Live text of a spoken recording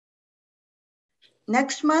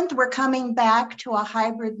Next month, we're coming back to a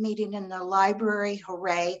hybrid meeting in the library,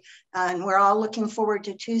 hooray. And we're all looking forward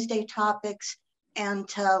to Tuesday topics and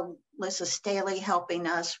to Lisa Staley helping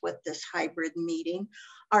us with this hybrid meeting.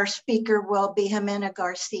 Our speaker will be Jimena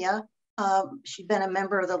Garcia. She's been a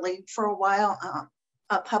member of the League for a while,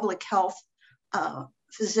 a public health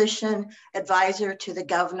physician advisor to the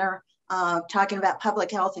governor, talking about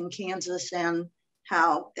public health in Kansas and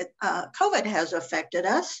how COVID has affected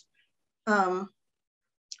us. A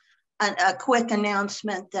quick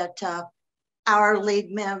announcement that our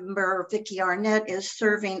league member, Vicki Arnett, is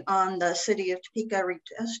serving on the City of Topeka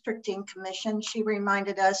Redistricting Commission. She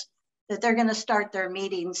reminded us that they're going to start their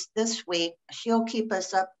meetings this week. She'll keep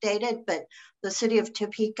us updated, but the City of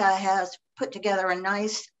Topeka has put together a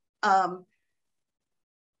nice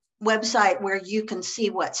website where you can see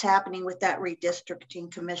what's happening with that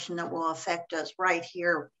redistricting commission that will affect us right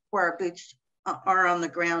here where our boots are on the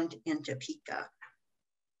ground in Topeka.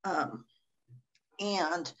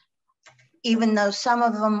 And even though some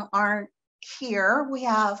of them aren't here, we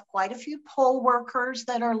have quite a few poll workers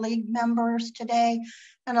that are league members today.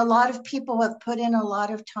 And a lot of people have put in a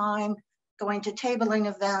lot of time going to tabling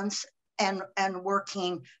events and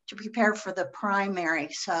working to prepare for the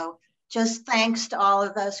primary. So just thanks to all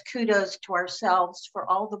of us, kudos to ourselves for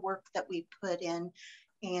all the work that we put in.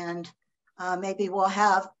 And maybe we'll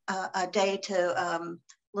have a day to,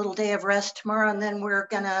 little day of rest tomorrow, and then we're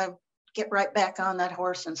gonna get right back on that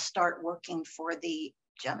horse and start working for the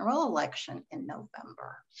general election in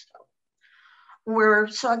November. So we're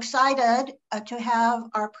so excited to have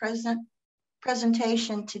our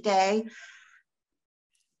presentation today.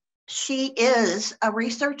 She is a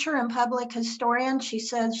researcher and public historian. She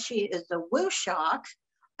says she is a WUSHOC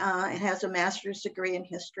and has a master's degree in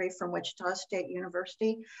history from Wichita State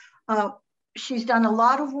University. She's done a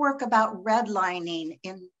lot of work about redlining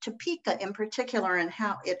in Topeka in particular and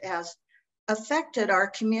how it has affected our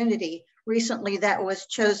community. Recently, that was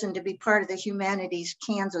chosen to be part of the Humanities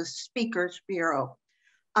Kansas Speakers Bureau.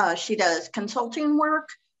 She does consulting work,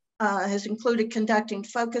 has included conducting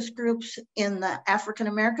focus groups in the African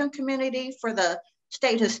American community for the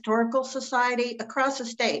State Historical Society across the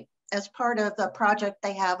state as part of the project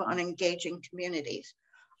they have on engaging communities.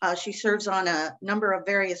 She serves on a number of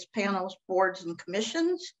various panels, boards, and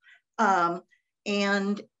commissions,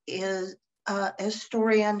 and is a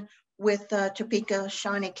historian with Topeka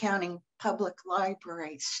Shawnee County Public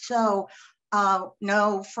Library. So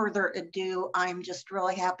no further ado, I'm just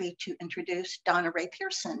really happy to introduce Donna Rae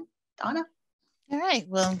Pearson. Donna? All right,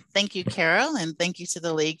 well, thank you, Carol, and thank you to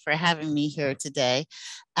the League for having me here today.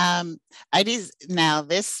 Now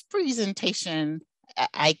this presentation,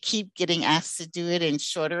 I keep getting asked to do it in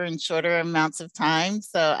shorter and shorter amounts of time.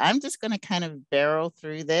 So I'm just going to kind of barrel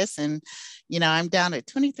through this, and, I'm down at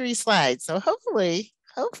 23 slides. So hopefully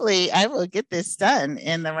I will get this done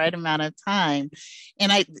in the right amount of time.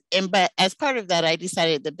 But as part of that, I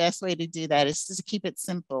decided the best way to do that is just to keep it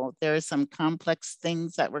simple. There are some complex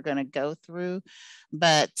things that we're going to go through,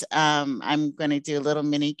 but I'm going to do a little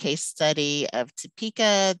mini case study of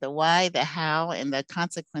Topeka, the why, the how, and the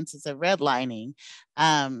consequences of redlining.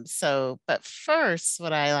 But first,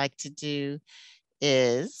 what I like to do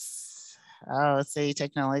is, see,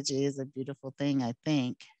 technology is a beautiful thing, I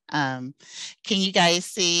think. Can you guys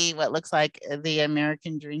see what looks like the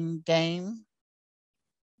American Dream game?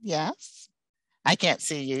 Yes? I can't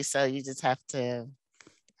see you, so you just have to,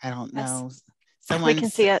 I don't know. We can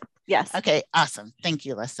see it, yes. Okay, awesome. Thank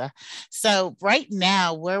you, Lisa. So right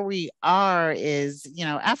now where we are is,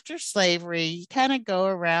 after slavery, you kind of go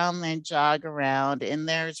around and jog around, and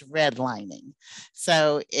there's redlining.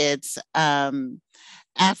 So it's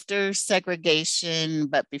after segregation,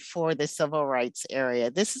 but before the civil rights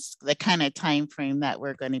era. This is the kind of time frame that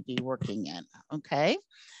we're going to be working in, okay?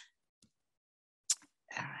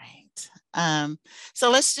 All right.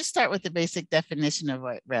 So let's just start with the basic definition of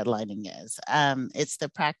what redlining is. It's the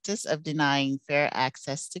practice of denying fair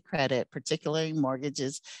access to credit, particularly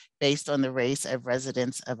mortgages based on the race of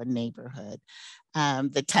residents of a neighborhood.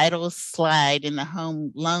 The title slide in the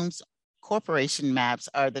home loans corporation maps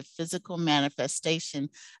are the physical manifestation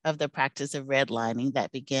of the practice of redlining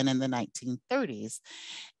that began in the 1930s.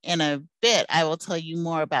 In a bit, I will tell you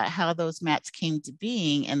more about how those maps came to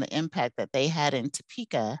being and the impact that they had in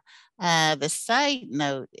Topeka. The side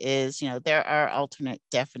note is, there are alternate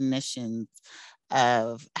definitions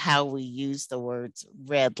of how we use the words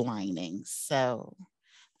redlining. So,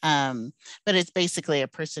 but it's basically a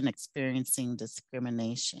person experiencing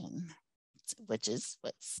discrimination, which is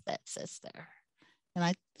what that says there. And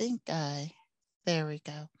I think There we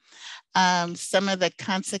go. Some of the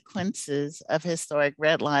consequences of historic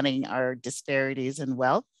redlining are disparities in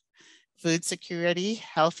wealth, food security,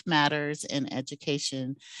 health matters, and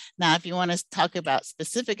education. Now, if you want to talk about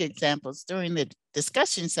specific examples during the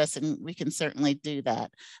discussion session, we can certainly do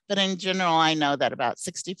that. But in general, I know that about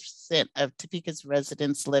 60% of Topeka's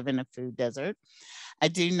residents live in a food desert. I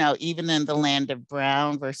do know even in the land of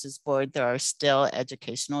Brown versus Board, there are still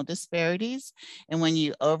educational disparities. And when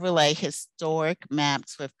you overlay historic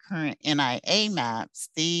maps with current NIA maps,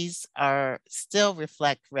 these are still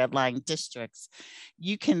reflect redline districts.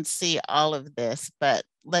 You can see all of this, but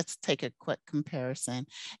let's take a quick comparison.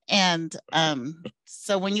 And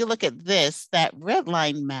so when you look at this, that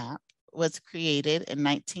redline map was created in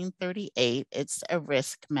 1938. It's a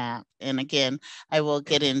risk map. And again, I will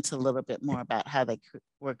get into a little bit more about how they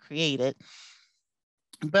were created.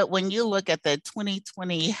 But when you look at the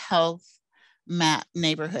 2020 health map,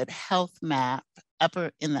 neighborhood health map,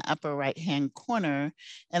 in the upper right-hand corner,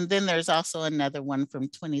 and then there's also another one from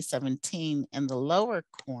 2017 in the lower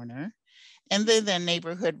corner, and then the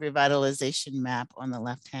neighborhood revitalization map on the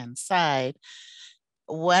left-hand side.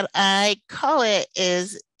 What I call it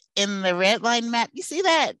is, in the redline map, you see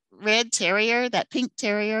that red terrier, that pink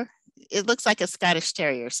terrier? It looks like a Scottish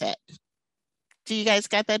Terrier set. Do you guys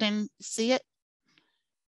got that and see it?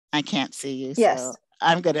 I can't see you. Yes. So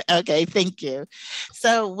I'm gonna, okay, thank you.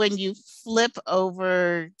 So when you flip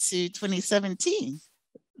over to 2017,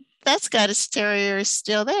 that Scottish Terrier is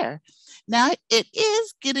still there. Now it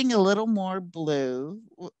is getting a little more blue,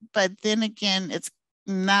 but then again, it's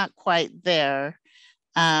not quite there.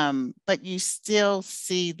 But you still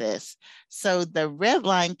see this. So the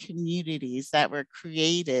redline communities that were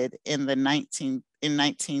created in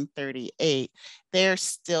 1938, they're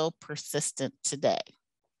still persistent today.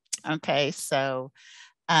 Okay, so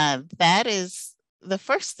that is the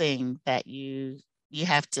first thing that you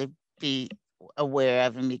have to be aware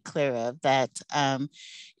of and be clear of, that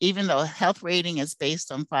even though health rating is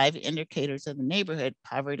based on 5 indicators of the neighborhood: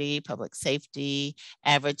 poverty, public safety,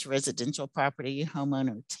 average residential property,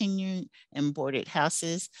 homeowner tenure, and boarded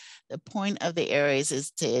houses, the point of the areas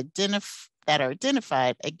is to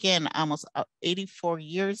identified, again, almost 84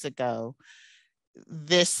 years ago.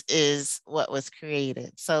 This is what was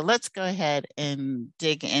created. So let's go ahead and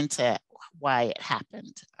dig into why it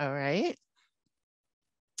happened. All right.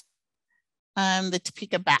 The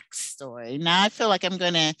Topeka backstory. Now I feel like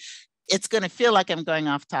it's going to feel like I'm going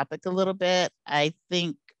off topic a little bit,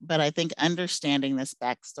 but I think understanding this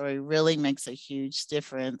backstory really makes a huge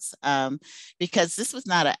difference, because this was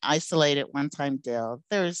not an isolated one-time deal.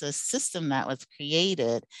 There was a system that was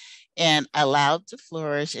created and allowed to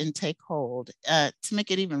flourish and take hold. To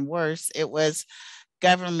make it even worse, it was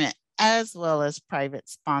government as well as private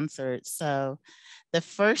sponsored. So the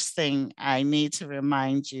first thing I need to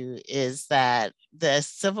remind you is that the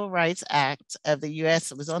Civil Rights Act of the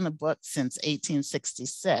US was on the books since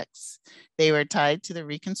 1866. They were tied to the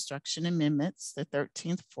Reconstruction Amendments, the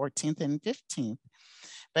 13th, 14th, and 15th.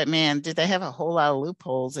 But man, did they have a whole lot of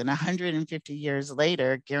loopholes, and 150 years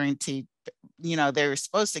later guaranteed, they were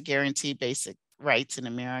supposed to guarantee basic rights in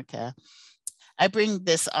America. I bring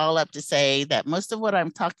this all up to say that most of what I'm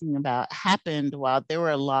talking about happened while there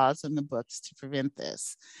were laws in the books to prevent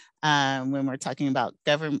this. When we're talking about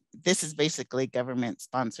government, this is basically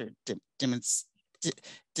government-sponsored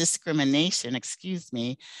discrimination,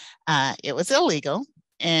 it was illegal,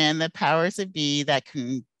 and the powers that be that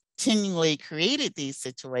continually created these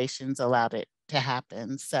situations allowed it to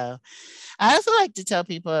happen. So I also like to tell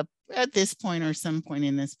people at this point or some point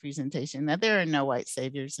in this presentation that there are no white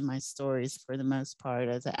saviors in my stories for the most part.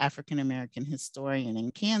 As an African-American historian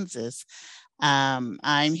in Kansas,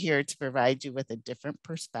 I'm here to provide you with a different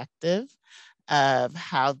perspective of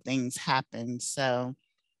how things happen. So,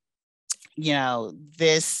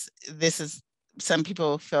 this is, some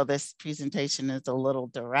people feel this presentation is a little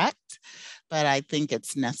direct, but I think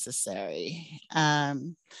it's necessary.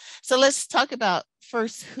 So let's talk about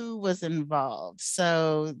first who was involved.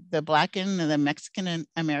 So the Black and the Mexican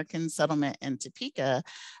American settlement in Topeka.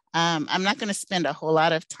 I'm not going to spend a whole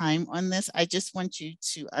lot of time on this. I just want you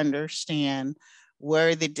to understand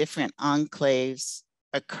where the different enclaves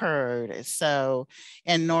occurred. So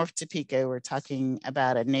in North Topeka, we're talking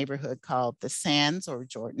about a neighborhood called the Sands or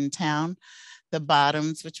Jordantown. The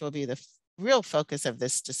Bottoms, which will be the real focus of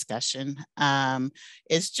this discussion,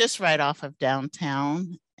 is just right off of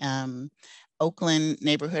downtown. Oakland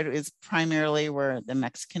neighborhood is primarily where the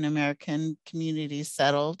Mexican-American community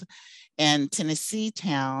settled. And Tennessee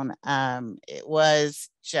Town, it was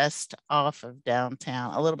just off of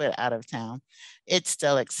downtown, a little bit out of town. It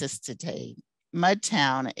still exists today.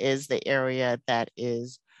 Mudtown is the area that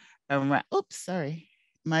is around,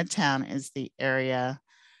 Mudtown is the area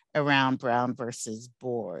around Brown versus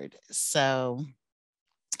Board. So,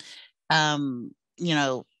 you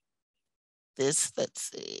know, let's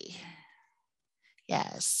see.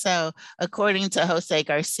 Yeah, so according to Jose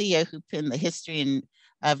Garcia, who penned the history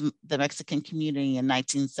of the Mexican community in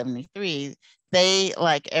 1973, they,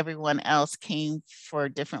 like everyone else, came for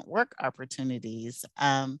different work opportunities,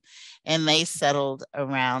 and they settled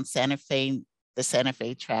around Santa Fe, the Santa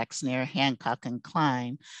Fe tracks near Hancock and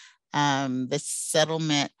Klein. The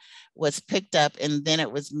settlement was picked up and then it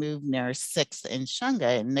was moved near 6th and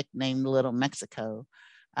Shunga and nicknamed Little Mexico.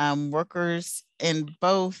 Workers in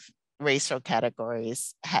both racial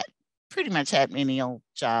categories had pretty much had menial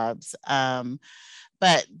jobs,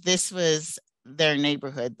 but this was their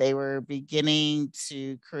neighborhood. They were beginning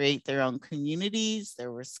to create their own communities.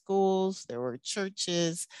 There were schools, there were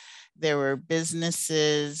churches, there were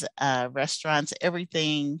businesses, restaurants,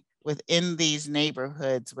 everything within these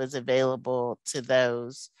neighborhoods was available to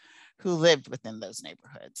those who lived within those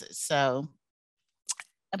neighborhoods. So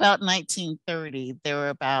about 1930, there were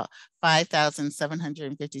about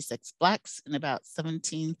 5,756 Blacks and about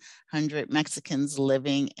 1,700 Mexicans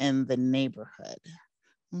living in the neighborhood,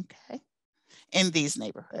 okay, in these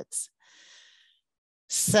neighborhoods.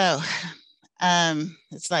 So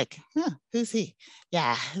it's like, who's he?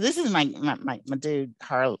 Yeah, this is my dude,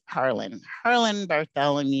 Harlan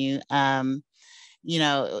Bartholomew. You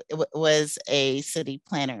know, was a city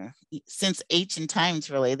planner. Since ancient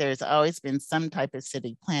times, really, there's always been some type of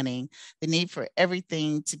city planning. The need for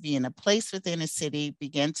everything to be in a place within a city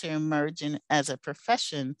began to emerge as a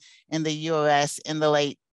profession in the US in the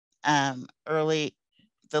late to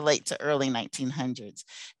early 1900s.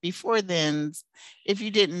 Before then, if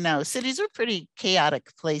you didn't know, cities were pretty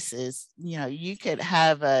chaotic places. You know, you could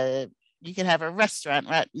have a restaurant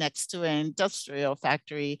right next to an industrial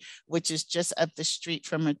factory, which is just up the street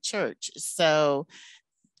from a church. So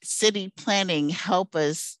city planning helped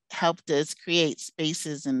us create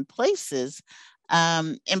spaces and places,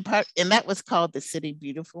 in part, and that was called the City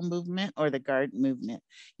Beautiful movement or the Garden movement.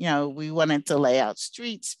 You know, we wanted to lay out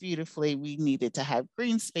streets beautifully. We needed to have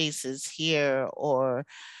green spaces here, or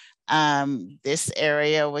this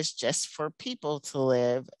area was just for people to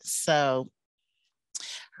live. So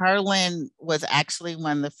Harlan was actually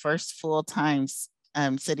one of the first full-time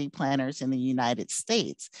city planners in the United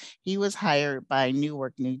States. He was hired by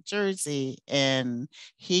Newark, New Jersey, and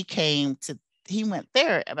he went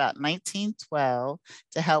there about 1912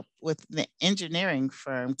 to help with the engineering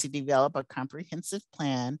firm to develop a comprehensive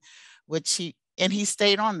plan, he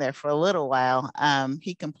stayed on there for a little while.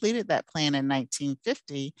 He completed that plan in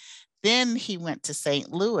 1950. Then he went to St.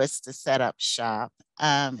 Louis to set up shop.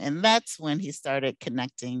 And that's when he started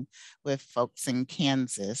connecting with folks in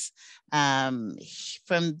Kansas.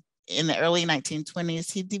 In the early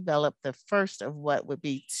 1920s, he developed the first of what would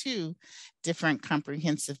be 2 different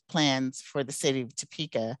comprehensive plans for the city of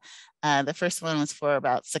Topeka. The first one was for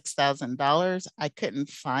about $6,000. I couldn't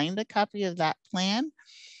find a copy of that plan,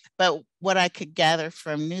 but what I could gather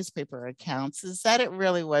from newspaper accounts is that it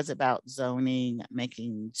really was about zoning,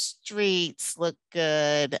 making streets look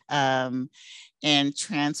good, and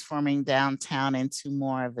transforming downtown into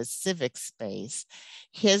more of a civic space.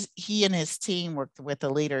 He and his team worked with the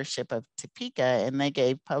leadership of Topeka, and they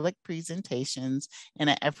gave public presentations in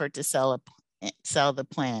an effort to sell the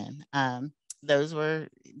plan. Those were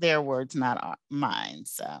their words, not mine.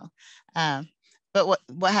 So, but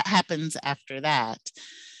what happens after that?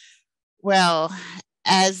 Well,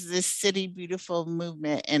 as this City Beautiful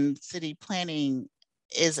movement and city planning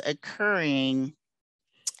is occurring,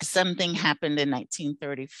 something happened in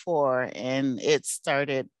 1934, and it's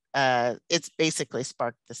basically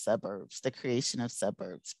sparked the suburbs, the creation of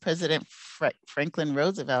suburbs. President Franklin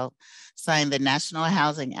Roosevelt signed the National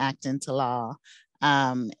Housing Act into law.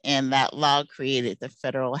 And that law created the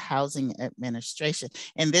Federal Housing Administration.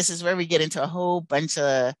 And this is where we get into a whole bunch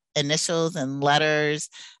of initials and letters.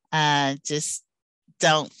 Just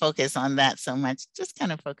don't focus on that so much. Just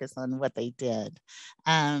kind of focus on what they did.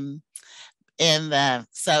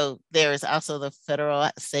 So there is also the Federal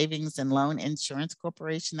Savings and Loan Insurance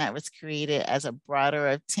Corporation that was created as a broader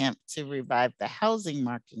attempt to revive the housing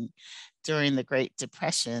market during the Great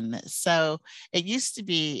Depression. So it used to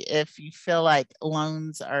be, if you feel like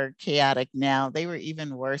loans are chaotic now, they were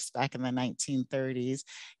even worse back in the 1930s.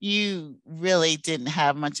 You really didn't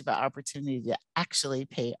have much of an opportunity to actually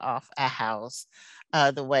pay off a house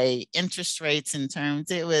the way interest rates and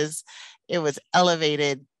terms, it it was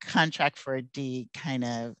elevated contract for a deed kind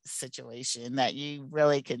of situation that you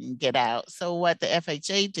really couldn't get out. So what the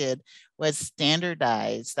FHA did was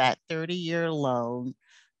standardize that 30-year loan,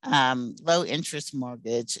 low interest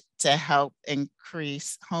mortgage to help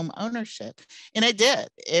increase home ownership. And it did.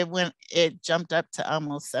 It jumped up to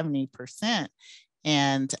almost 70%.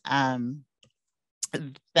 And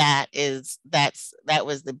that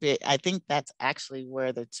was the big, I think that's actually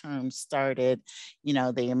where the term started,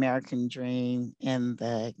 the American dream and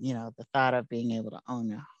the thought of being able to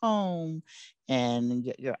own a home and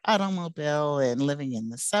your automobile and living in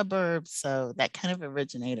the suburbs. So that kind of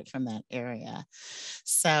originated from that area.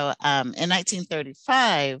 So in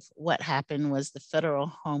 1935, what happened was the Federal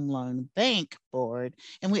Home Loan Bank Board,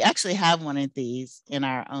 and we actually have one of these in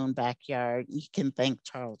our own backyard. You can thank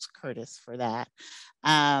Charles Curtis for that.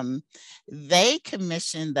 They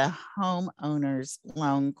commissioned the Homeowners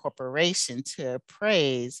Loan Corporation to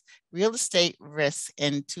appraise real estate risks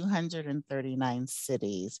in 239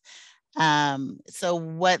 cities. So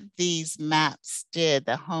what these maps did,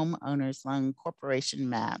 the Homeowners Loan Corporation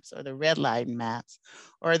maps, or the Redline maps,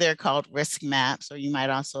 or they're called risk maps, or you might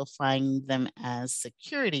also find them as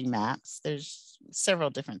security maps. There's several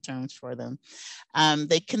different terms for them.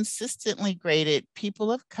 They consistently graded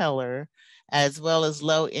people of color as well as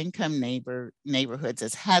low-income neighborhoods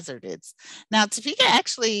as hazardous. Now, Topeka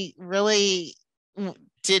actually really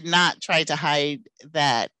did not try to hide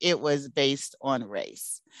that it was based on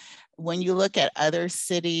race. When you look at other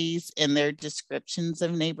cities and their descriptions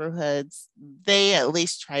of neighborhoods, they at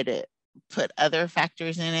least try to put other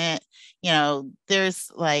factors in it.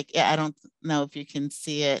 There's like, I don't know if you can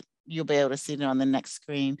see it. You'll be able to see it on the next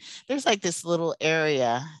screen. There's like this little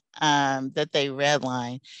area that they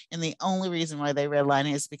redline. And the only reason why they redline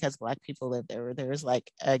it is because Black people live there. There's like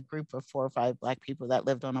a group of 4 or 5 Black people that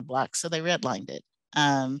lived on a block. So they redlined it.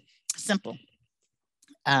 Simple.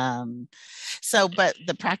 But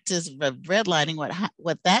the practice of redlining,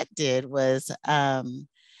 what that did was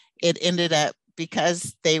it ended up,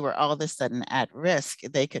 because they were all of a sudden at risk,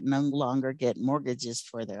 they could no longer get mortgages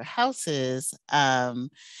for their houses.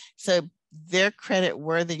 So their credit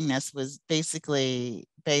worthiness was basically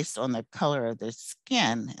based on the color of their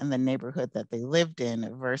skin and the neighborhood that they lived in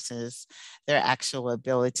versus their actual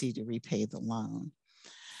ability to repay the loan.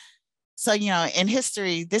 So, in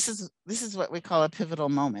history, this is what we call a pivotal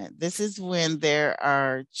moment. This is when there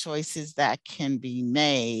are choices that can be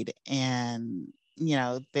made. And,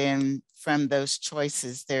 then from those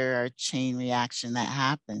choices, there are chain reaction that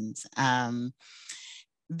happens.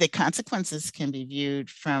 The consequences can be viewed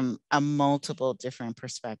from a multiple different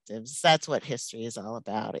perspectives. That's what history is all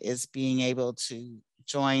about, is being able to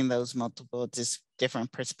join those multiple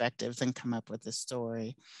different perspectives and come up with a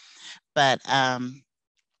story. But,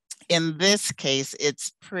 in this case,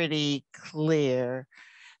 it's pretty clear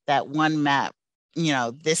that one map,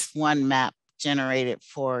 this one map generated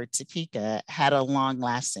for Topeka had a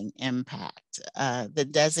long-lasting impact. The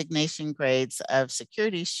designation grades of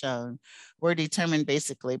security shown were determined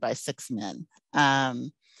basically by 6 men.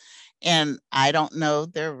 And I don't know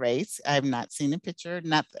their race. I've not seen a picture.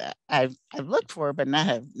 Not that I've looked for, but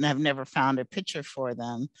have never found a picture for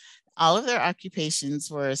them. All of their occupations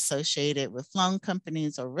were associated with loan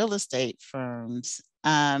companies or real estate firms.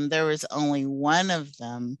 There was only one of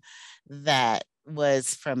them that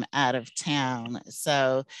was from out of town.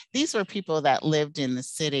 So these were people that lived in the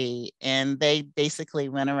city, and they basically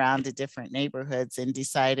went around to different neighborhoods and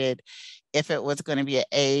decided if it was going to be an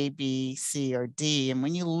A, B, C, or D. And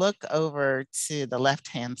when you look over to the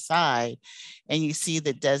left-hand side and you see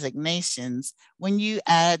the designations, when you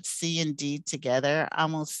add C and D together,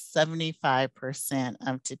 almost 75%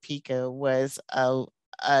 of Topeka was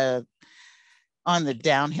on the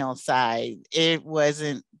downhill side. It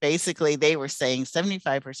wasn't, basically they were saying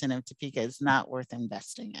 75% of Topeka is not worth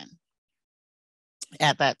investing in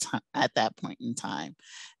at that point in time.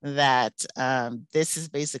 That this is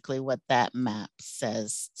basically what that map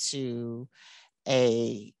says to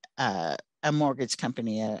a mortgage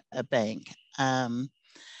company, a bank.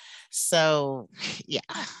 So yeah,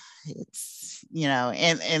 it's,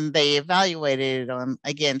 and they evaluated it on,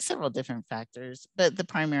 again, several different factors, but the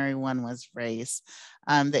primary one was race,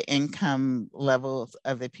 the income levels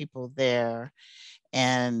of the people there,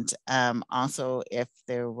 and also if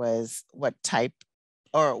there was what type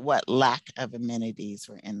or what lack of amenities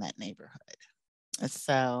were in that neighborhood.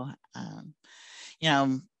 So,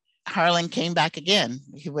 Harlan came back again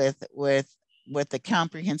with the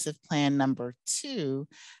comprehensive plan number 2.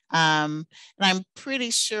 And I'm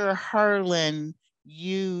pretty sure Harlan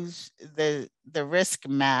use the risk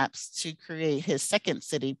maps to create his second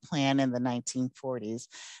city plan in the 1940s.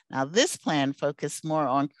 Now, this plan focused more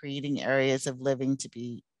on creating areas of living to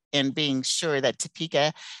be and being sure that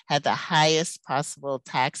Topeka had the highest possible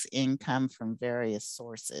tax income from various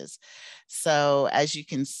sources. So as you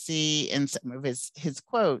can see in some of his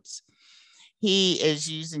quotes, he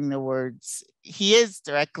is using the words, he is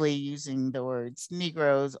directly using the words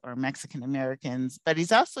Negroes or Mexican Americans, but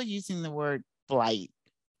he's also using the word blight,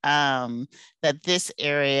 that this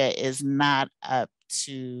area is not up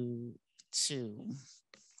to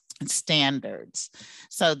standards.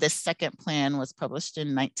 So this second plan was published in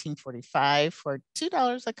 1945 for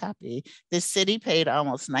 $2 a copy. The city paid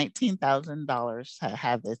almost $19,000 to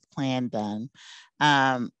have this plan done.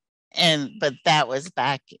 But that was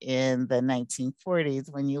back in the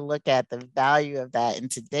 1940s. When you look at the value of that in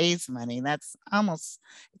today's money, that's almost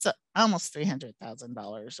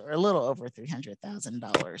 $300,000 or a little over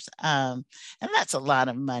 $300,000. And that's a lot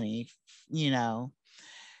of money, you know,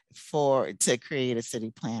 to create a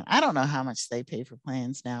city plan. I don't know how much they pay for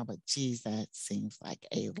plans now, but geez, that seems like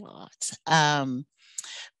a lot.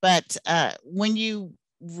 But when you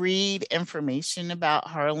read information about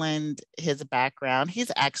Harland, his background,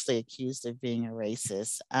 he's actually accused of being a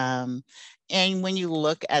racist. And when you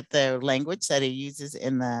look at the language that he uses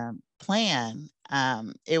in the plan,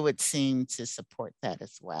 it would seem to support that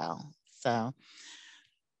as well. So,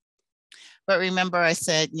 but remember I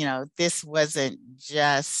said, you know, this wasn't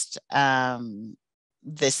just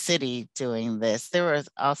the city doing this. There was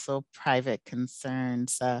also private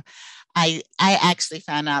concerns. I actually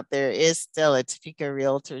found out there is still a Topeka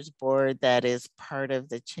Realtors Board that is part of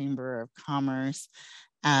the Chamber of Commerce.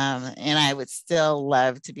 And I would still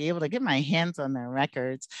love to be able to get my hands on their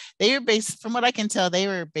records. They were from what I can tell, they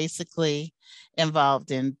were basically involved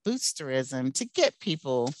in boosterism to get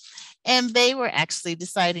people. And they were actually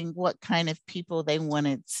deciding what kind of people they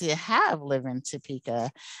wanted to have live in Topeka.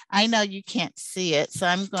 I know you can't see it, so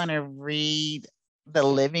I'm going to read the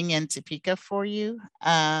living in Topeka for you,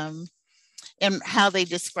 and how they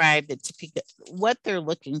describe the Topeka, what they're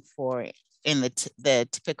looking for in the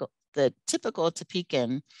typical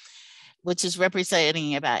Topekan, which is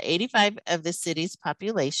representing about 85% of the city's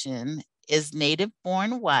population, is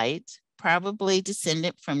native-born white, probably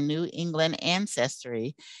descendant from New England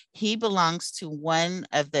ancestry. He belongs to one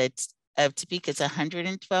of Topeka's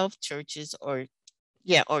 112 churches or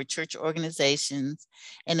church organizations,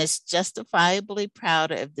 and is justifiably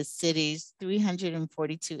proud of the city's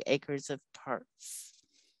 342 acres of parks.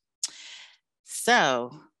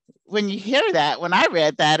 So when you hear that, when I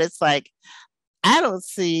read that, it's like, I don't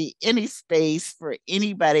see any space for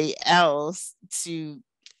anybody else to,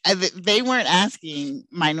 they weren't asking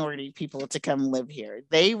minority people to come live here.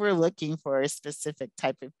 They were looking for a specific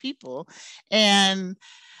type of people. And,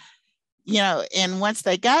 you know, and once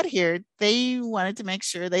they got here, they wanted to make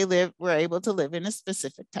sure they were able to live in a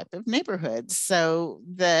specific type of neighborhood. So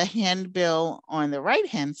the handbill on the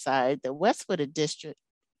right-hand side, the Westwood edition,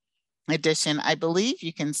 I believe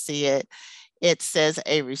you can see it. It says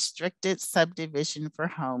a restricted subdivision for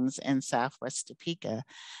homes in Southwest Topeka.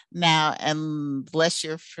 Now, unless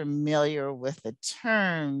you're familiar with the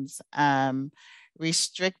terms,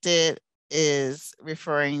 restricted is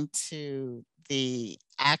referring to the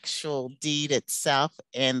actual deed itself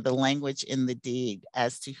and the language in the deed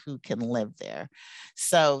as to who can live there.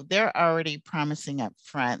 So they're already promising up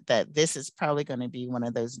front that this is probably going to be one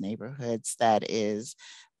of those neighborhoods that is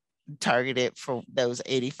targeted for those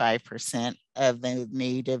 85% of the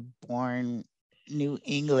native-born New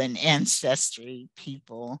England ancestry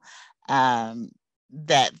people.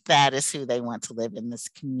 That is who they want to live in this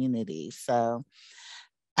community. So,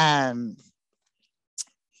 yeah.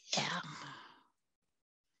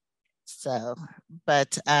 So,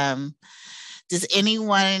 but does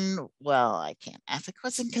anyone, well, I can't ask a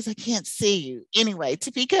question because I can't see you. Anyway,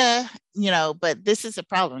 Topeka, you know, but this is a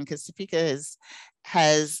problem because Topeka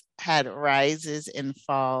has had rises and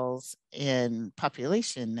falls in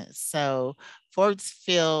population. So Forbes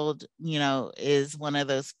Field, you know, is one of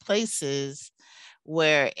those places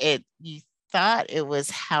where you thought it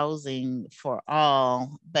was housing for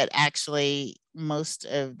all, but actually most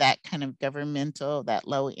of that kind of governmental, that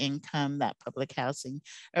low income, that public housing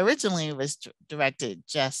originally was directed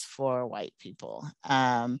just for white people.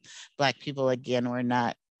 Black people, again, were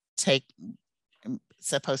not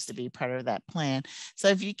supposed to be part of that plan. So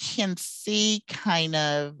if you can see kind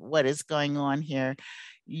of what is going on here,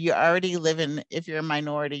 You already live in, if you're a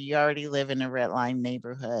minority, you already live in a redline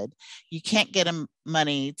neighborhood. You can't get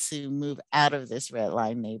money to move out of this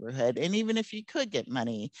redline neighborhood. And even if you could get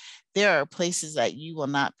money, there are places that you will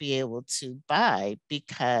not be able to buy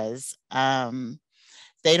because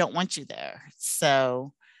they don't want you there.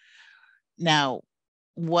 So now,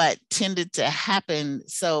 what tended to happen,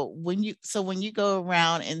 so when you go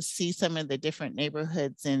around and see some of the different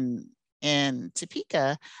neighborhoods in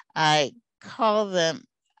Topeka, I call them,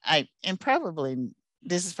 I probably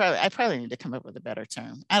need to come up with a better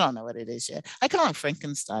term. I don't know what it is yet. I call them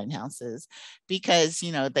Frankenstein houses because,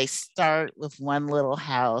 you know, they start with one little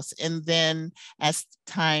house, and then as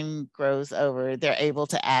time grows over, they're able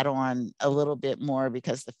to add on a little bit more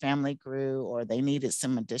because the family grew or they needed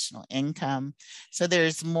some additional income. So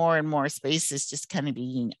there's more and more spaces just kind of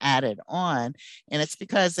being added on, and it's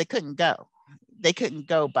because they couldn't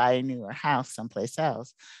go buy a newer house someplace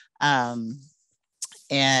else.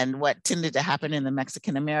 And what tended to happen in the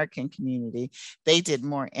Mexican American community, they did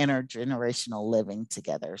more intergenerational living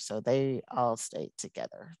together. So they all stayed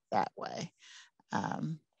together that way.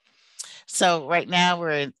 So right now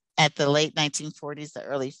we're at the late 1940s, the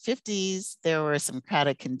early 50s. There were some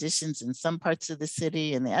crowded conditions in some parts of the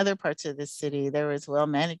city. In the other parts of the city, there was well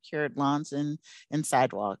manicured lawns and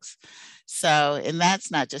sidewalks. So, and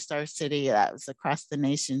that's not just our city, that was across the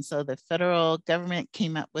nation. So the federal government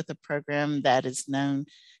came up with a program that is known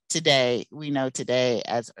today, we know today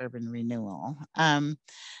as urban renewal.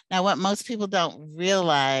 Now, what most people don't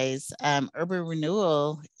realize, urban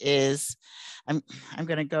renewal is, I'm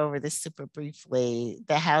going to go over this super briefly.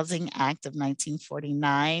 The Housing Act of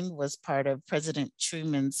 1949 was part of President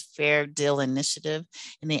Truman's Fair Deal Initiative,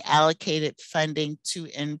 and they allocated funding to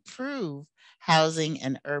improve housing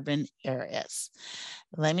in urban areas.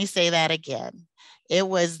 Let me say that again. It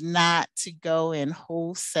was not to go in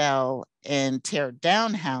wholesale and tear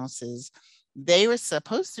down houses. They were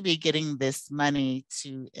supposed to be getting this money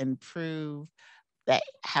to improve the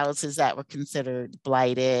houses that were considered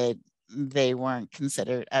blighted. They weren't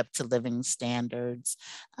considered up to living standards.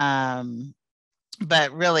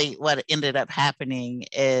 But really what ended up happening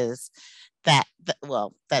is that,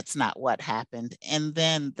 well, that's not what happened. And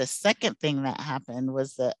then the second thing that happened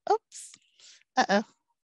was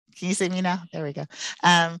can you see me now? There we go.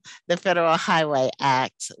 The Federal Highway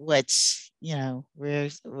Act, which, you know, we're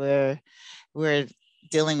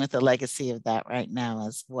dealing with the legacy of that right now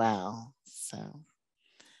as well. So,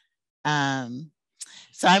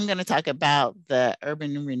 so I'm going to talk about the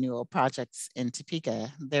urban renewal projects in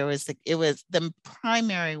Topeka. It was the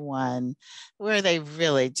primary one where they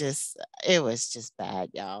really it was just bad,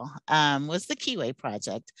 y'all, was the Keyway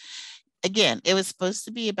project. Again, it was supposed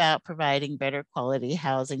to be about providing better quality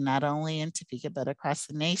housing, not only in Topeka, but across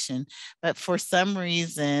the nation. But for some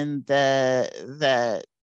reason, the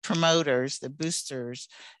promoters, the boosters,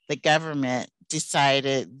 the government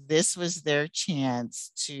decided this was their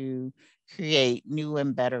chance to create new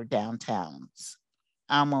and better downtowns,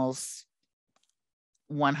 almost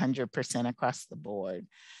 100% across the board.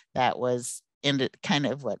 That was kind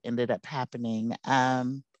of what ended up happening.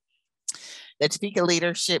 The Topeka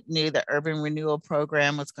leadership knew the urban renewal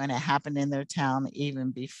program was going to happen in their town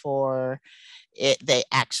even before they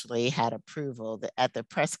actually had approval. At the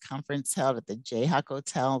press conference held at the Jayhawk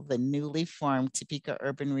Hotel, the newly formed Topeka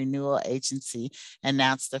Urban Renewal Agency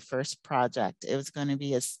announced the first project. It was going to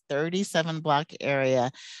be a 37-block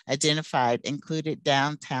area identified, included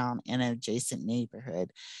downtown and an adjacent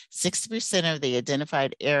neighborhood. 60% of the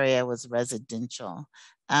identified area was residential.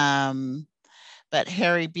 But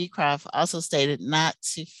Harry Beecroft also stated not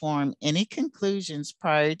to form any conclusions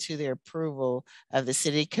prior to the approval of the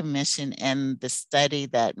city commission and the study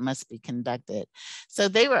that must be conducted. So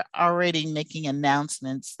they were already making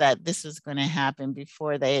announcements that this was going to happen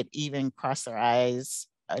before they had even crossed their eyes,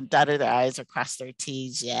 dotted their I's or crossed their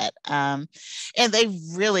T's yet. And they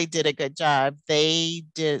really did a good job. They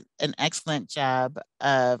did an excellent job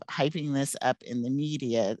of hyping this up in the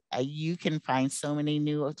media. You can find so many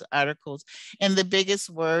new articles. And the biggest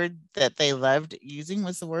word that they loved using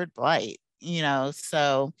was the word blight. You know,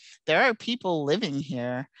 so there are people living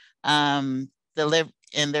here. And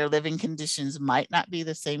their living conditions might not be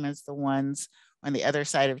the same as the ones on the other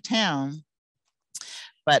side of town.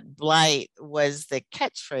 But blight was the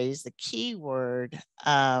catchphrase, the key word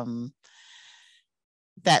that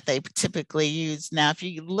they typically use. Now, if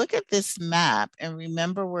you look at this map and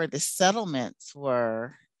remember where the settlements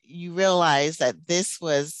were, you realize that this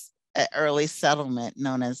was an early settlement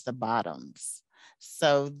known as the Bottoms.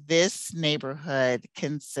 So this neighborhood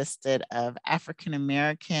consisted of African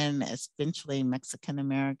American, eventually Mexican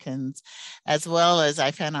Americans, as well as,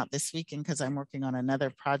 I found out this weekend because I'm working on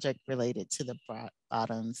another project related to the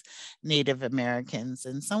Bottoms, Native Americans.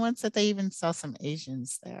 And someone said they even saw some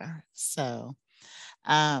Asians there. So,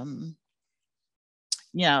 you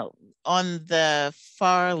know, on the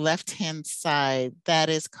far left-hand side, that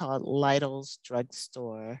is called Lytle's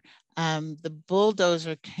Drugstore. The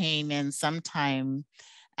bulldozer came in sometime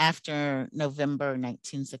after November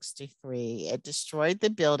 1963. It destroyed the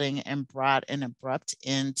building and brought an abrupt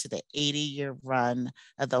end to the 80-year run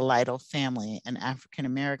of the Lytle family, an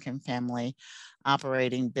African-American family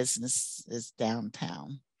operating businesses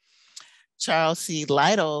downtown. Charles C.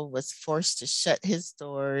 Lytle was forced to shut his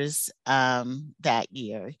doors that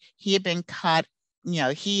year. He had been caught,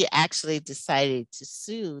 he actually decided to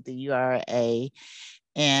sue the URA,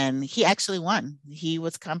 and he actually won. He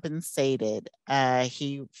was compensated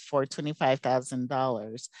for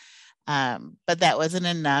 $25,000. But that wasn't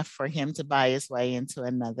enough for him to buy his way into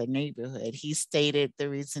another neighborhood. He stated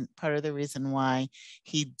part of the reason why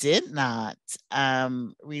he did not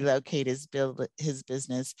relocate his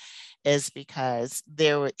business is because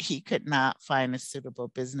he could not find a suitable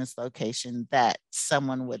business location that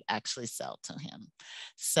someone would actually sell to him.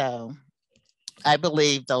 So I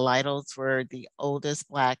believe the Lytles were the oldest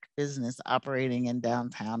Black business operating in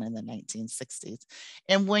downtown in the 1960s.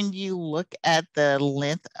 And when you look at the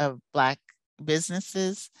length of Black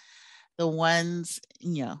businesses, the ones,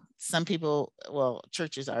 some people,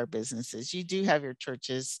 churches are businesses. You do have your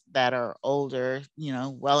churches that are older,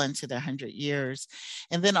 well into their 100 years.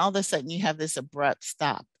 And then all of a sudden you have this abrupt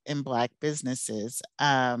stop in Black businesses.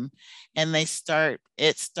 And it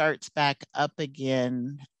starts back up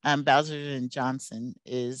again. Bowser and Johnson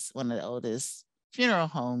is one of the oldest funeral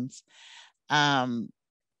homes.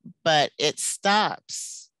 But it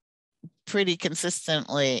stops pretty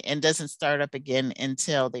consistently and doesn't start up again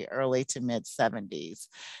until the early to mid 70s.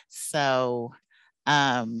 So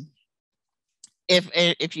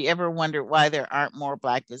if you ever wonder why there aren't more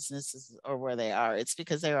Black businesses or where they are, it's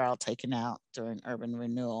because they were all taken out during urban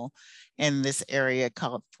renewal in this area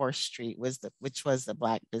called 4th Street, which was the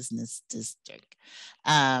Black business district.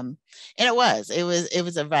 And it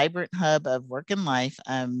was a vibrant hub of work and life.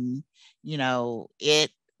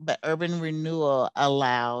 But urban renewal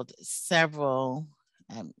allowed several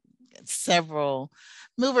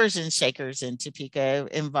movers and shakers in Topeka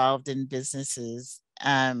involved in businesses,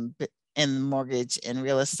 in mortgage and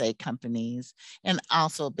real estate companies, and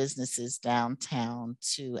also businesses downtown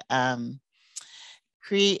to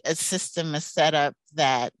create a system, a setup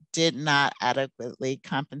that did not adequately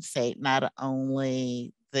compensate not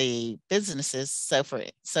only the businesses. So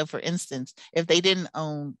for instance, if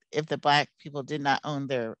the Black people did not own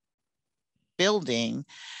their building,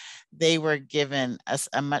 they were given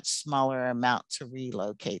a much smaller amount to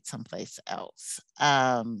relocate someplace else.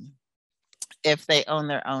 If they own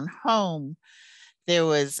their own home,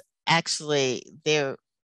 Topeka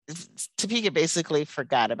basically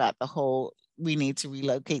forgot about the whole, we need to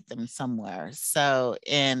relocate them somewhere. So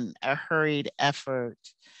in a hurried effort,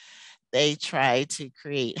 they try to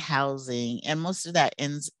create housing, and most of that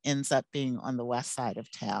ends up being on the west side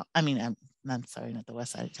of town. I'm sorry, not the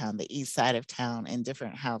west side of town, the east side of town, in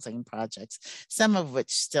different housing projects, some of which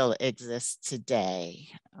still exist today.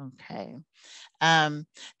 Okay.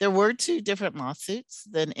 There were 2 different lawsuits.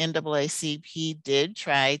 The NAACP did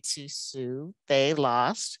try to sue. They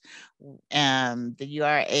lost. The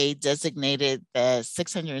URA designated the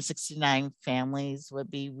 669 families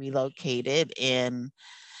would be relocated, and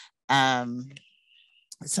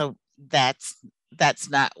so that's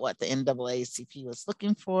not what the NAACP was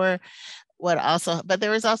looking for. But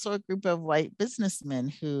there was also a group of white businessmen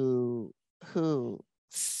who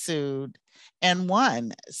sued and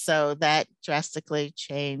won. So that drastically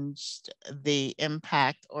changed the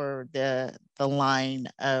impact or the line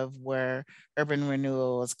of where urban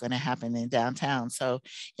renewal was going to happen in downtown. So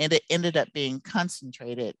it ended up being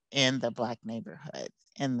concentrated in the Black neighborhood,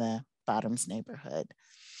 in the Bottoms neighborhood.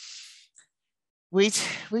 We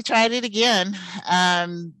tried it again.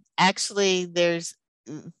 Actually, there's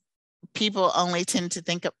people only tend to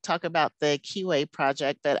talk about the Keyway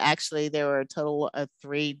project, but actually there were a total of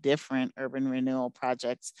 3 different urban renewal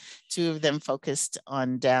projects. 2 of them focused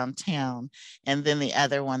on downtown, and then the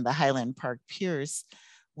other one, the Highland Park Piers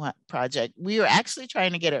project. We were actually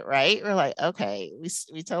trying to get it right. We're like, okay,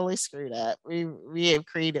 we totally screwed up. We have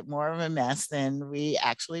created more of a mess than we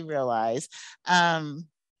actually realized.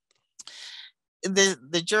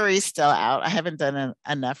 The jury's still out. I haven't done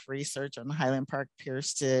enough research on Highland Park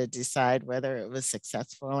Piers to decide whether it was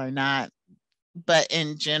successful or not. but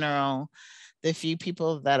in general, the few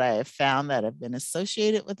people that I have found that have been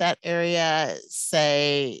associated with that area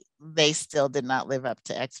say they still did not live up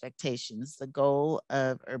to expectations. The goal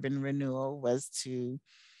of urban renewal was to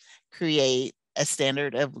create a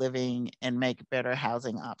standard of living and make better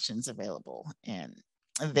housing options available, and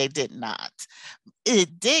they did not.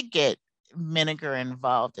 It did get Miniger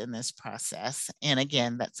involved in this process, and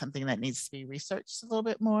again, that's something that needs to be researched a little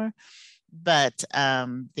bit more, but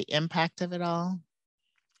the impact of it all.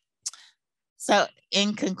 So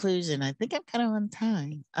in conclusion, I think I'm kind of on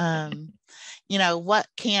time. You know, what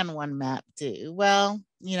can one map do? Well,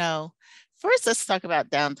 you know, first let's talk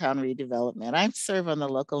about downtown redevelopment. I serve on the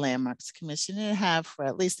Local Landmarks Commission and have for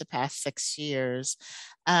at least the past 6 years.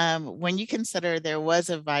 When you consider there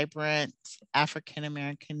was a vibrant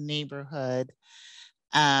African-American neighborhood,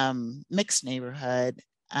 mixed neighborhood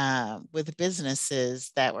with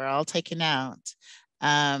businesses that were all taken out,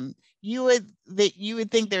 you would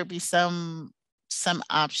think there'd be some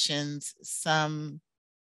options, some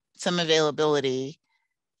availability,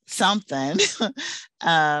 something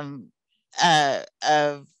of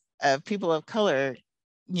people of color,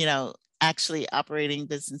 you know, actually operating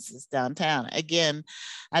businesses downtown. Again,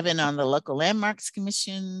 I've been on the Local Landmarks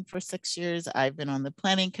Commission for 6 years. I've been on the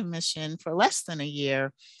Planning Commission for less than a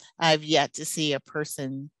year. I've yet to see a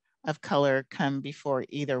person of color come before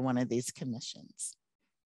either one of these commissions.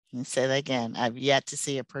 And say that again, I've yet to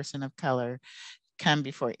see a person of color come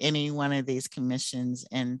before any one of these commissions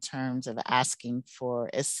in terms of asking for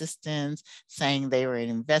assistance, saying they were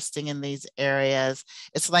investing in these areas.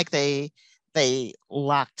 It's like they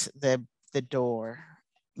locked the door,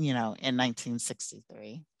 you know, in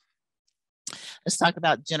 1963. Let's talk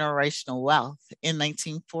about generational wealth. In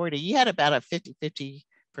 1940, you had about a 50%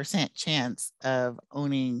 chance of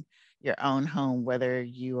owning your own home, whether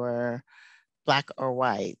you were Black or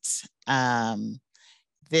white.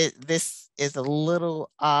 This is a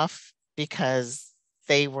little off because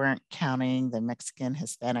they weren't counting the Mexican,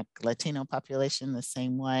 Hispanic, Latino population the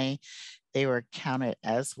same way. They were counted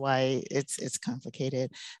as white. It's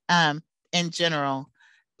complicated. In general,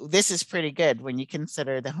 this is pretty good when you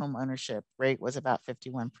consider the home ownership rate was about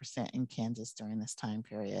 51% in Kansas during this time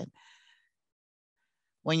period.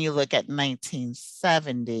 When you look at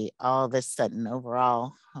 1970, all of a sudden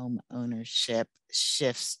overall home ownership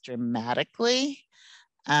shifts dramatically.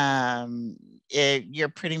 You're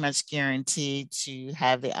pretty much guaranteed to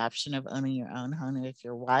have the option of owning your own home if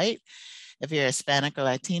you're white. If you're Hispanic or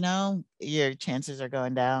Latino, your chances are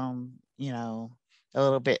going down, you know, a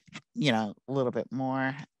little bit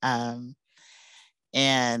more. And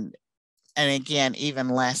again, even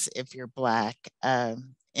less if you're Black.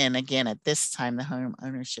 And again, at this time, the home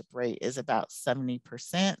ownership rate is about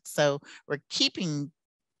 70%. So we're keeping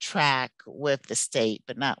track with the state,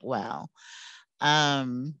 but not well.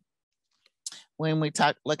 When we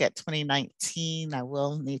look at 2019, I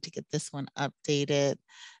will need to get this one updated.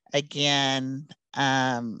 Again,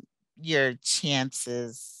 your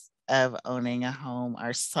chances of owning a home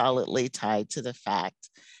are solidly tied to the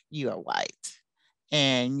fact you are white.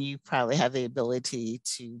 And you probably have the ability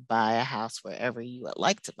to buy a house wherever you would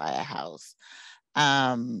like to buy a house.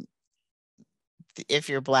 If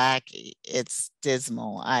you're Black, it's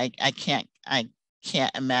dismal. I can't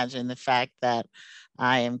imagine the fact that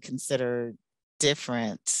I am considered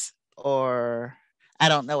different, or I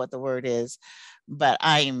don't know what the word is, but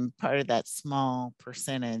I am part of that small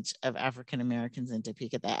percentage of African Americans in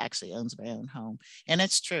Topeka that actually owns my own home. And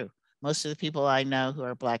it's true. Most of the people I know who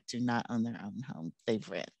are Black do not own their own home. They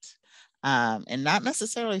rent. And not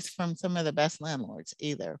necessarily from some of the best landlords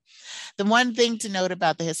either. The one thing to note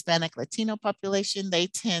about the Hispanic Latino population, they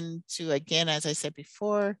tend to, again, as I said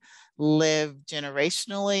before, live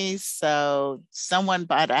generationally. So someone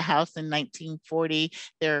bought a house in 1940.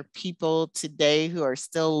 There are people today who are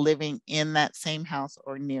still living in that same house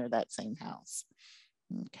or near that same house.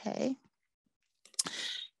 Okay.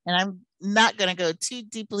 And I'm not going to go too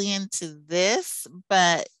deeply into this,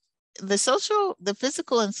 but the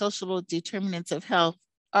physical and social determinants of health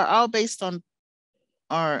are all based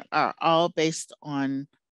on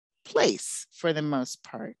place for the most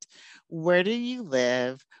part. Where do you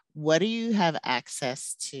live? What do you have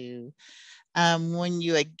access to? When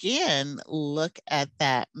you again look at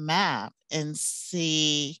that map and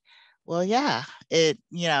see, well, yeah,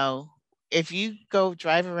 if you go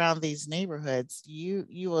drive around these neighborhoods, you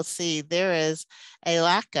will see there is a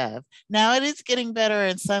lack of. Now it is getting better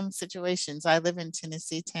in some situations. I live in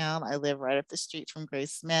Tennessee Town. I live right up the street from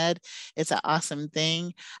Grace Med. It's an awesome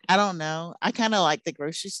thing. I don't know. I kind of like the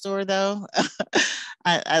grocery store though.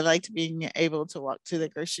 I liked being able to walk to the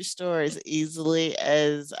grocery store as easily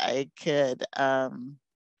as I could I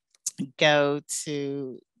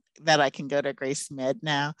can go to Grace Med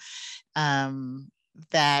now.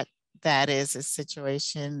 That is a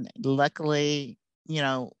situation. Luckily,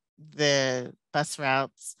 the bus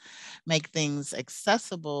routes make things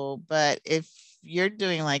accessible, but if you're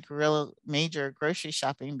doing like real major grocery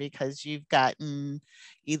shopping because you've gotten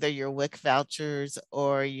either your WIC vouchers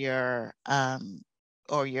or your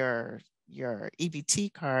EBT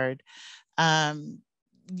card,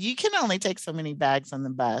 you can only take so many bags on the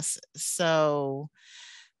bus. So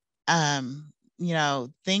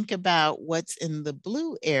think about what's in the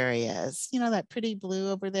blue areas, that pretty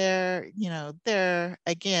blue over there,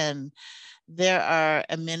 there are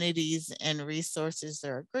amenities and resources.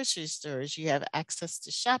 There are grocery stores. You have access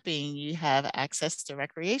to shopping. You have access to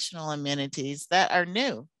recreational amenities that are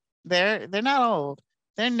new. They're not old.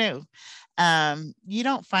 They're new. You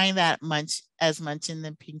don't find that as much in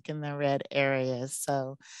the pink and the red areas.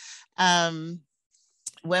 So,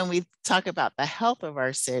 when we talk about the health of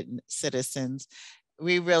our citizens,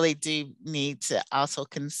 we really do need to also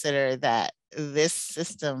consider that this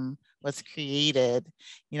system was created,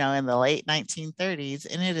 in the late 1930s,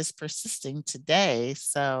 and it is persisting today.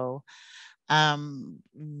 So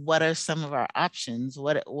what are some of our options?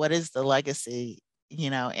 What is the legacy,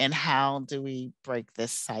 and how do we break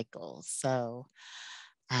this cycle? So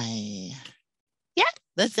that's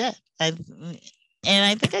it. And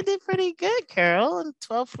I think I did pretty good, Carol, in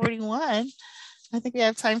 12:41. I think we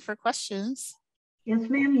have time for questions. Yes,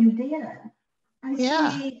 ma'am, you did. I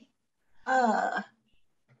see. Well,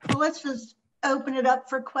 let's just open it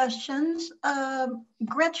up for questions.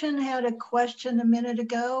 Gretchen had a question a minute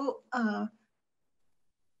ago. And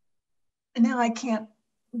now I can't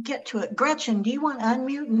get to it. Gretchen, do you want to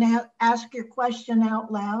unmute and ask your question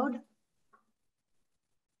out loud?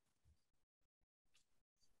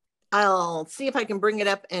 I'll see if I can bring it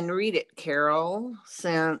up and read it, Carol,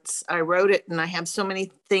 since I wrote it and I have so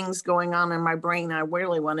many things going on in my brain. I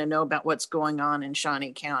really want to know about what's going on in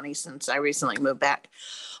Shawnee County since I recently moved back.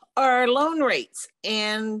 Are loan rates,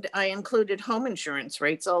 and I included home insurance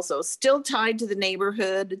rates also, still tied to the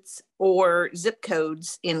neighborhoods or zip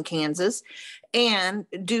codes in Kansas? And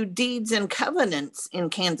do deeds and covenants in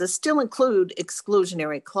Kansas still include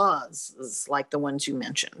exclusionary clauses like the ones you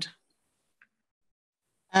mentioned?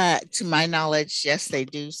 To my knowledge, yes, they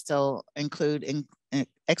do still include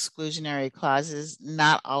exclusionary clauses.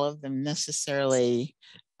 Not all of them necessarily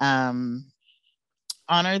honor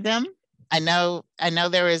them. I know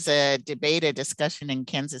there was a discussion in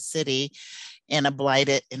Kansas City in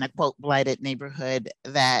a quote blighted neighborhood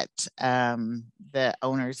that the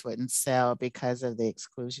owners wouldn't sell because of the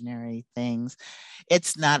exclusionary things.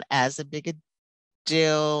 It's not as a big a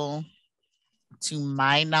deal to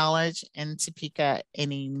my knowledge in Topeka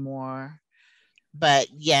anymore. But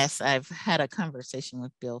yes, I've had a conversation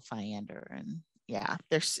with Bill Fiander, and yeah,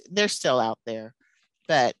 they're still out there,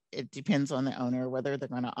 but it depends on the owner whether they're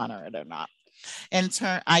going to honor it or not. In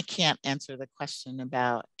turn, I can't answer the question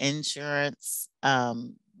about insurance,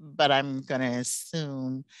 but I'm going to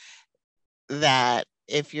assume that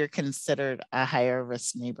if you're considered a higher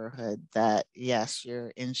risk neighborhood, that yes,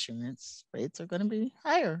 your insurance rates are going to be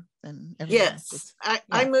higher than everyone else's.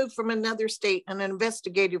 I moved from another state, and an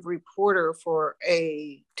investigative reporter for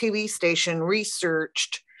a TV station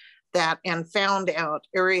researched that and found out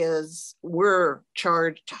areas were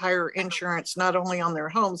charged higher insurance, not only on their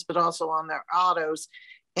homes, but also on their autos.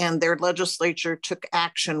 And their legislature took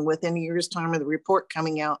action within a year's time of the report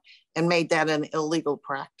coming out and made that an illegal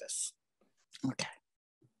practice. Okay.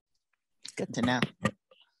 Good to know.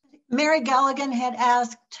 Mary Galligan had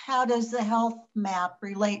asked, how does the health map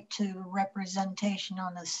relate to representation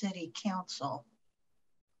on the city council?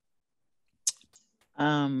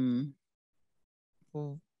 Well,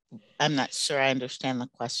 I'm not sure I understand the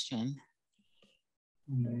question.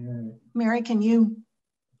 Mary, can you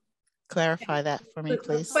clarify that for me,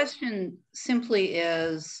 please? The question simply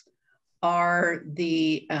is, does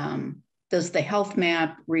the health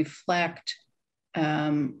map reflect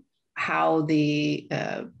how the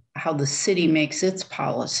city makes its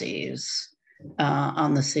policies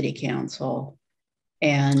on the city council,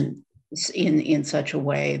 and in such a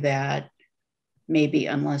way that maybe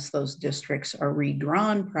unless those districts are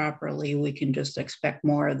redrawn properly, we can just expect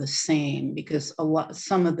more of the same, because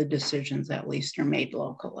some of the decisions at least are made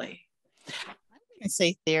locally. going to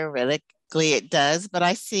say theoretically it does, but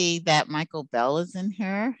I see that Michael Bell is in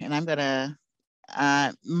here, and I'm going to,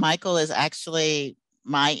 Michael is actually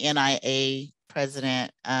my NIA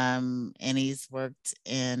president, and he's worked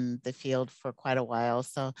in the field for quite a while.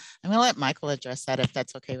 So I'm going to let Michael address that if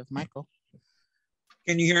that's okay with Michael.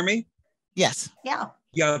 Can you hear me? Yes. Yeah.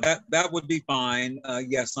 Yeah, that would be fine.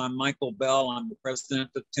 Yes, I'm Michael Bell. I'm the president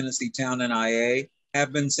of Tennessee Town NIA.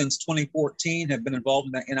 Have been since 2014, have been involved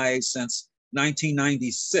in the NIA since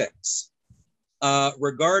 1996.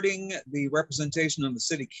 Regarding the representation of the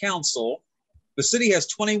city council, the city has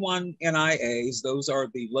 21 NIAs. Those are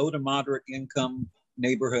the low to moderate income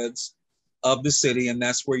neighborhoods of the city. And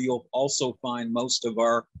that's where you'll also find most of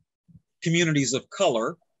our communities of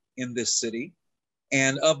color in this city.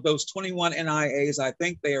 And of those 21 NIAs, I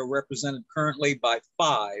think they are represented currently by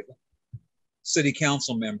 5 city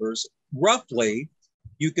council members. Roughly,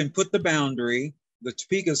 you can put the boundary, the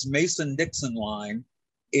Topeka's Mason-Dixon line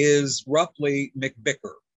is roughly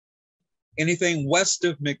McVicker. Anything west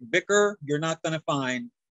of McVicker, you're not going to find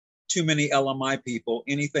too many LMI people.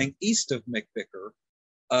 Anything east of McVicker,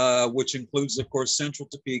 which includes, of course, Central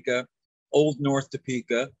Topeka, Old North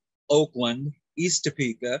Topeka, Oakland, East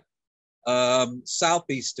Topeka,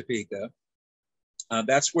 Southeast Topeka,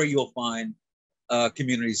 that's where you'll find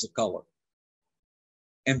communities of color.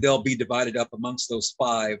 And they'll be divided up amongst those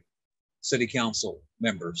 5 city council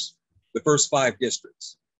members, the first 5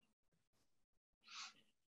 districts.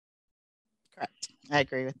 Correct. I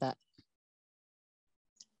agree with that.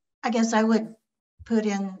 I guess I would put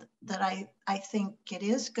in that I think it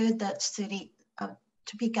is good that city of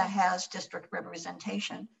Topeka has district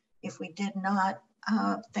representation. If we did not,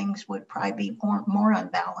 things would probably be more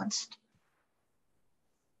unbalanced.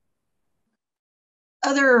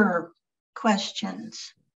 Other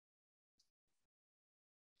questions?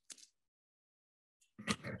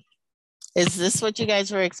 Is this what you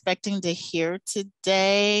guys were expecting to hear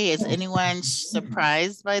today? Is anyone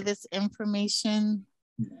surprised by this information?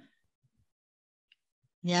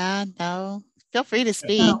 Yeah, no. Feel free to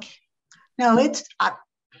speak. No, it's...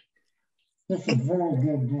 This is very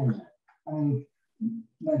good news. I mean,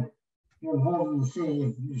 but you're involved in the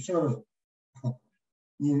city, you sort of,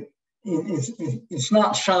 it's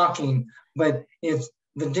not shocking, but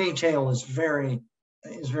the detail is very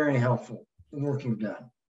helpful, the work you've done.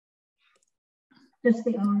 Just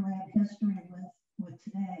the on-ramp history with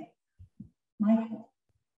today. Michael?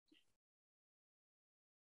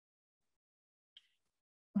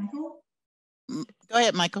 Go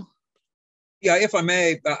ahead, Michael. Yeah, if I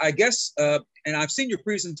may, I guess, and I've seen your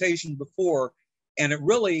presentation before, and it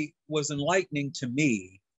really was enlightening to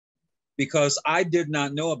me because I did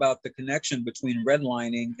not know about the connection between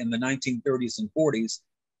redlining in the 1930s and 40s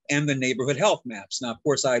and the neighborhood health maps. Now, of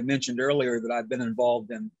course, I had mentioned earlier that I've been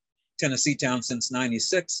involved in Tennessee Town since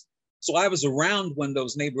 '96. So I was around when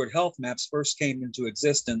those neighborhood health maps first came into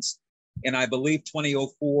existence in, I believe,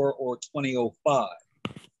 2004 or 2005.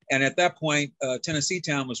 And at that point, Tennessee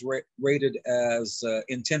Town was rated as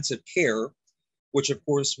intensive care, which of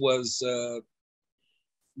course was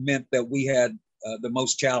meant that we had the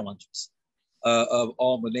most challenges of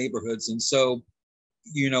all the neighborhoods. And so,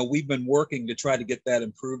 you know, we've been working to try to get that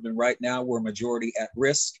improved. And right now we're majority at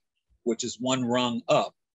risk, which is one rung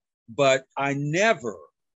up. But I never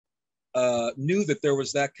knew that there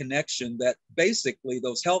was that connection, that basically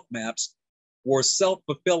those health maps were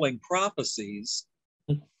self-fulfilling prophecies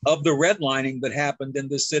of the redlining that happened in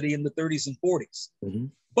the city in the 30s and 40s. Mm-hmm.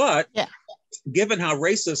 But given how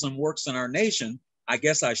racism works in our nation, I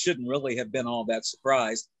guess I shouldn't really have been all that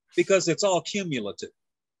surprised because it's all cumulative.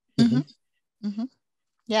 Mm-hmm. Mm-hmm.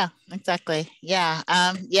 Yeah, exactly. Yeah.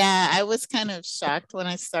 I was kind of shocked when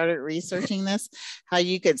I started researching this, how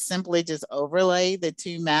you could simply just overlay the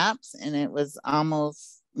 2 maps and it was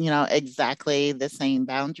almost, you know, exactly the same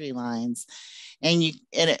boundary lines. And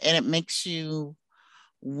it makes you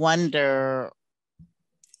wonder,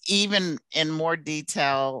 even in more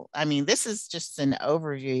detail. I mean, this is just an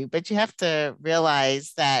overview, but you have to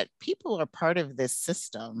realize that people are part of this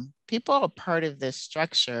system. People are part of this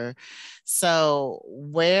structure. So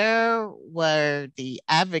where were the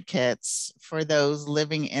advocates for those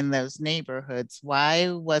living in those neighborhoods?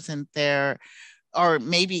 Why wasn't there, or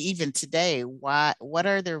maybe even today, what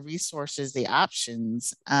are the resources, the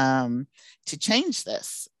options to change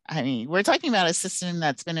this? I mean, we're talking about a system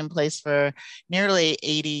that's been in place for nearly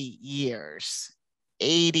 80 years.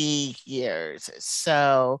 80 years.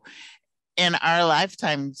 So in our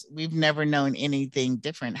lifetimes, we've never known anything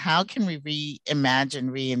different. How can we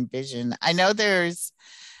reimagine, re-envision? I know there's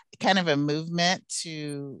kind of a movement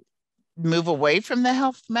to move away from the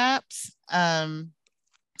health maps,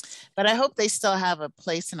 But I hope they still have a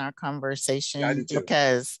place in our conversation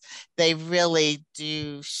because they really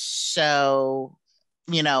do show,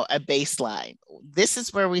 you know, a baseline. This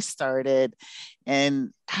is where we started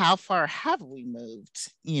and how far have we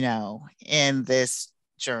moved, you know, in this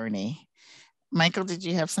journey. Michael, did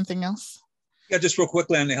you have something else? Yeah, just real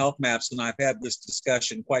quickly on the health maps, and I've had this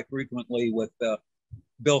discussion quite frequently with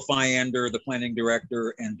Bill Fyander, the planning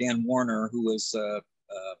director, and Dan Warner, who is the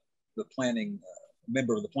planning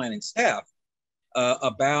member of the planning staff,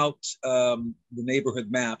 about the neighborhood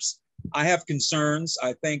maps. I have concerns.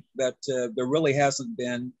 I think that there really hasn't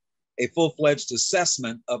been a full-fledged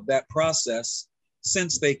assessment of that process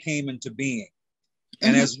since they came into being.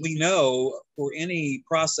 And as we know, for any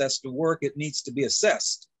process to work, it needs to be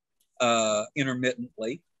assessed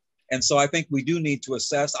intermittently. And so I think we do need to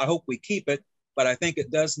assess. I hope we keep it, but I think it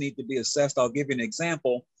does need to be assessed. I'll give you an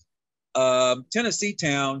example. Tennessee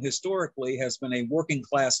Town historically has been a working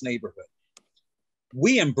class neighborhood.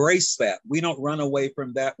 We embrace that. We don't run away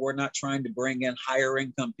from that. We're not trying to bring in higher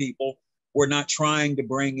income people. We're not trying to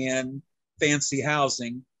bring in fancy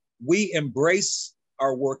housing. We embrace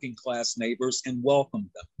our working class neighbors and welcome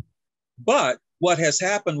them. But what has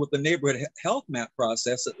happened with the neighborhood health map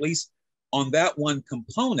process, at least on that one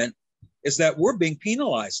component, is that we're being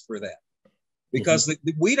penalized for that. Because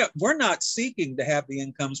we're not seeking to have the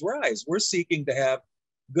incomes rise. We're seeking to have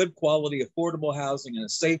good quality, affordable housing in a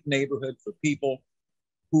safe neighborhood for people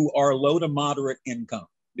who are low to moderate income,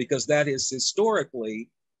 because that is historically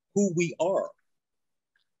who we are.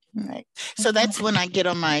 Right. So that's when I get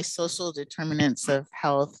on my social determinants of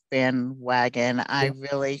health bandwagon. I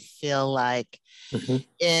really feel like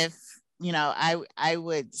if, you know, I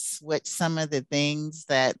would switch some of the things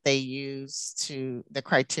that they use to the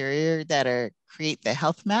criteria that are create the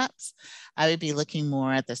health maps. I would be looking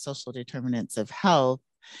more at the social determinants of health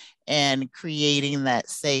and creating that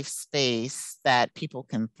safe space that people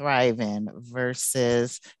can thrive in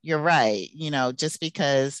versus, you're right, you know, just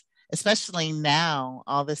because, especially now,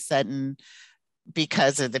 all of a sudden,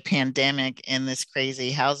 because of the pandemic and this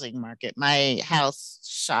crazy housing market, my house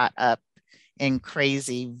shot up in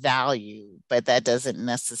crazy value, but that doesn't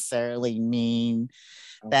necessarily mean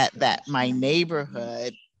that my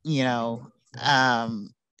neighborhood, you know,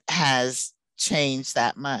 has changed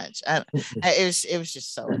that much. It was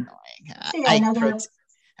just so annoying.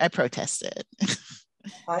 I protested.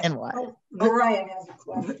 And why? Ryan has a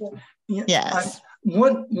question. Yes.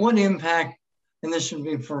 What impact, and this should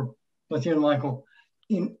be for both you and Michael,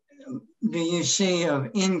 do you see of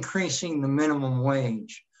increasing the minimum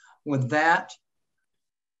wage? Do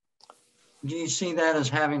you see that as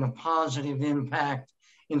having a positive impact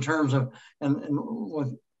in terms of, and what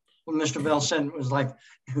Mr. Bell said was like,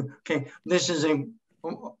 okay,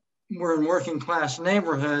 we're in working class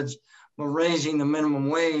neighborhoods, but raising the minimum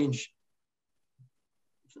wage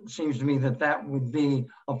seems to me that would be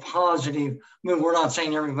a positive. I mean, we're not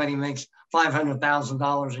saying everybody makes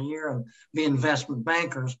 $500,000 a year and be investment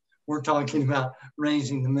bankers. We're talking about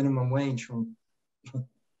raising the minimum wage from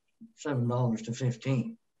 $7 to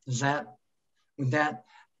 $15.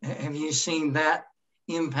 Have you seen that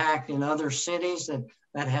impact in other cities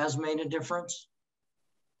that has made a difference?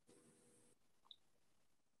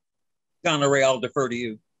 Donna Rae, I'll defer to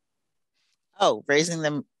you. Oh, raising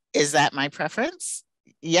them, is that my preference?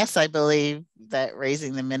 Yes, I believe that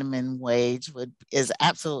raising the minimum wage is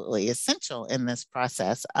absolutely essential in this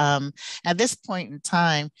process. At this point in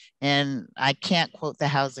time, and I can't quote the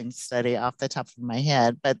housing study off the top of my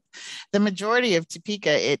head, but the majority of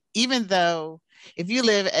Topeka, even though if you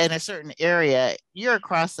live in a certain area, you're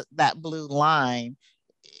across that blue line,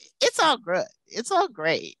 it's all good. It's all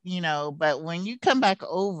great, you know, but when you come back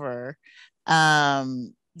over,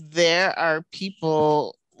 there are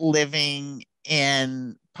people living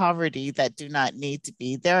in poverty that do not need to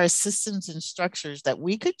be. There are systems and structures that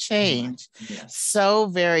we could change so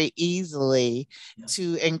very easily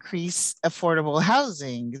to increase affordable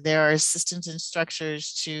housing. There are systems and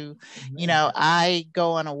structures to, you know, I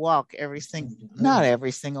go on a walk not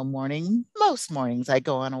every single morning, most mornings I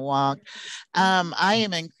go on a walk. I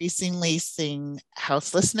am increasingly seeing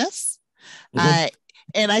houselessness.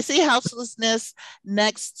 And I see houselessness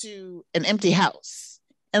next to an empty house.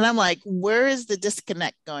 And I'm like, where is the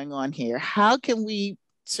disconnect going on here? How can we,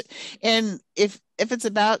 and if it's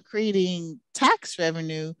about creating tax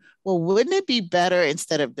revenue, well, wouldn't it be better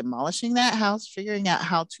instead of demolishing that house, figuring out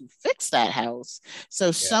how to fix that house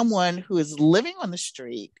so someone who is living on the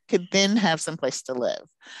street could then have someplace to live?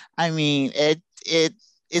 I mean,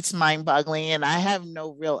 it's mind-boggling, and I have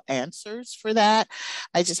no real answers for that.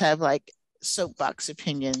 I just have like soapbox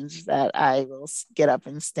opinions that I will get up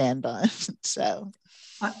and stand on. So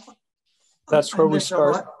That's where we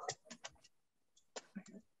start.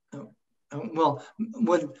 Well,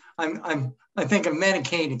 I think of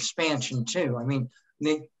Medicaid expansion too. I mean,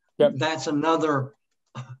 that's another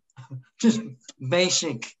just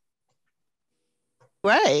basic.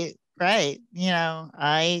 Right. You know,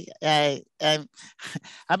 I'll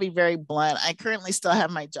be very blunt. I currently still have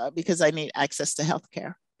my job because I need access to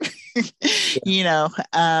healthcare. You know,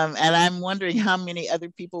 and I'm wondering how many other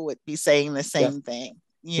people would be saying the same thing.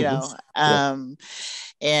 You know, and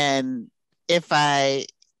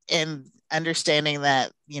understanding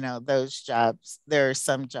that, you know, those jobs, there are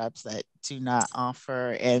some jobs that do not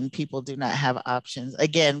offer and people do not have options.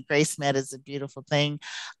 Again, GraceMed is a beautiful thing.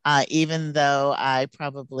 Even though I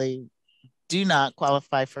probably do not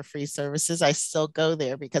qualify for free services, I still go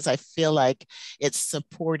there because I feel like it's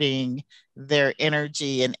supporting their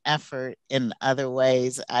energy and effort in other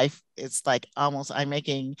ways. It's like almost I'm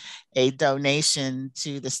making a donation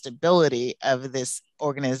to the stability of this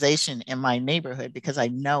organization in my neighborhood because I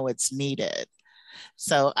know it's needed.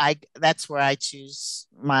 So that's where I choose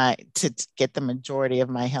to get the majority of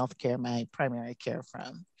my healthcare, my primary care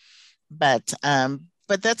from. But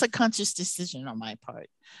that's a conscious decision on my part.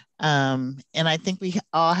 And I think we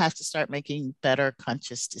all have to start making better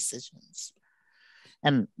conscious decisions.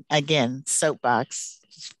 And again, soapbox,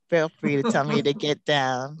 feel free to tell me to get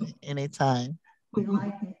down anytime. We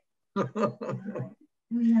like it. Do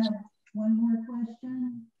we have one more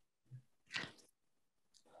question?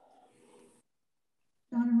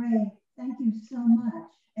 Donna Rae, thank you so much.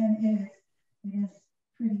 And it is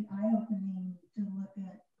pretty eye-opening to look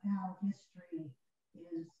at how history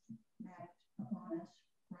is mapped upon us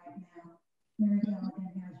right now. Mary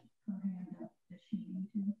Galligan has her hand up. Does she need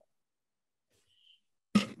to?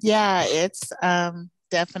 Yeah, it's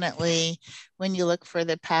definitely, when you look for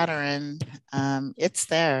the pattern, it's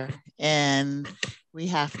there, and we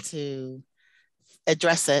have to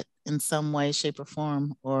address it in some way, shape, or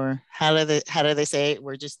form. Or how do they say it?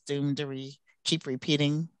 We're just doomed to keep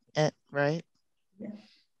repeating it, right?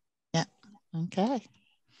 Yeah. Okay.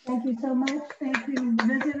 Thank you so much. Thank you,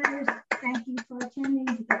 visitors. Thank you for attending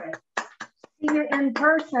today. See you in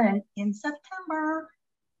person in September.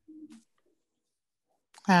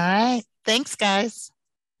 All right. Thanks, guys.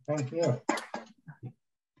 Thank you.